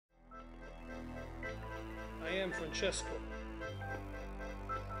Francesco.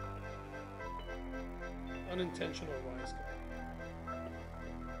 Unintentional wise guy.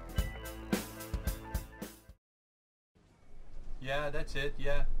 Yeah, that's it,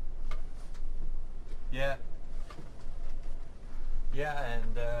 yeah. Yeah. Yeah,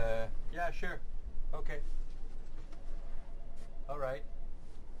 and, yeah, sure. Okay. Alright.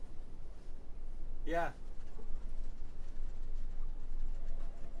 Yeah.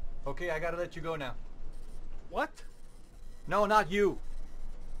 Okay, I gotta let you go now. What? No, not you.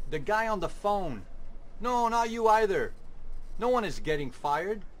 The guy on the phone. No, not you either. No one is getting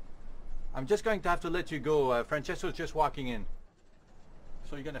fired. I'm just going to have to let you go. Francesco's just walking in.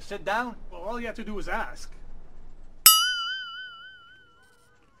 So you're gonna sit down? Well, all you have to do is ask.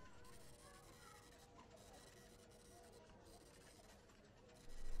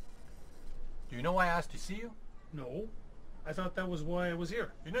 Do you know why I asked to see you? No. I thought that was why I was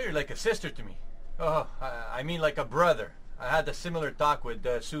here. You know you're like a sister to me. Oh, I mean like a brother. I had a similar talk with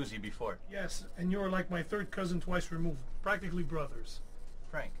Susie before. Yes, and you're like my third cousin twice removed. Practically brothers.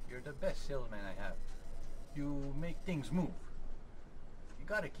 Frank, you're the best salesman I have. You make things move. You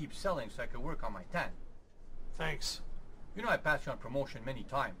gotta keep selling so I can work on my tan. Thanks. You know I passed you on promotion many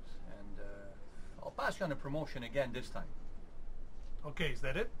times, and I'll pass you on a promotion again this time. Okay, is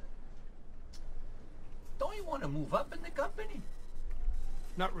that it? Don't you want to move up in the company?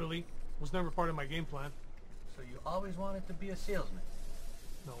 Not really. Was never part of my game plan. So you always wanted to be a salesman?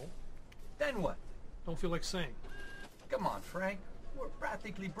 No. Then what? Don't feel like saying. Come on, Frank. We're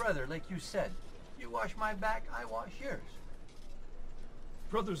practically brother, like you said. You wash my back, I wash yours.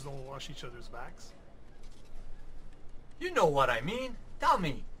 Brothers don't wash each other's backs. You know what I mean. Tell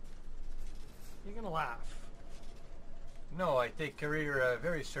me. You're gonna laugh. No, I take career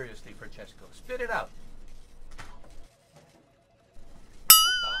very seriously, Francesco. Spit it out.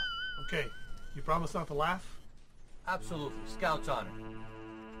 Okay, you promise not to laugh? Absolutely. Scout's honor.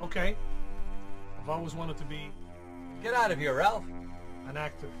 Okay. I've always wanted to be Get out of here, Ralph. an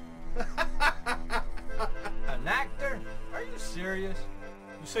actor. An actor? Are you serious?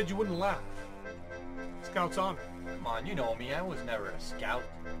 You said you wouldn't laugh. Scout's honor. Come on, you know me. I was never a scout.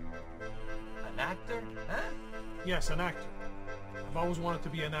 An actor? Huh? Yes, an actor. I've always wanted to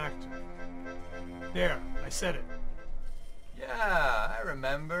be an actor. There, I said it. Yeah, I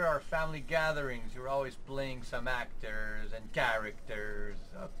remember our family gatherings. You were always playing some actors and characters.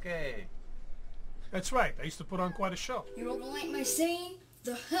 Okay. That's right, I used to put on quite a show. You don't like my saying?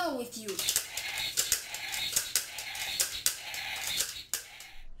 The hell with you.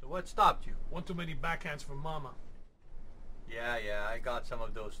 So what stopped you? One too many backhands from Mama. Yeah, I got some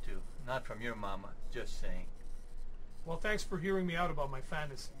of those too. Not from your mama, just saying. Well, thanks for hearing me out about my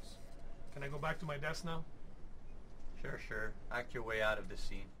fantasies. Can I go back to my desk now? Sure. Act your way out of the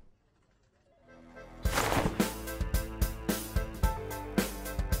scene.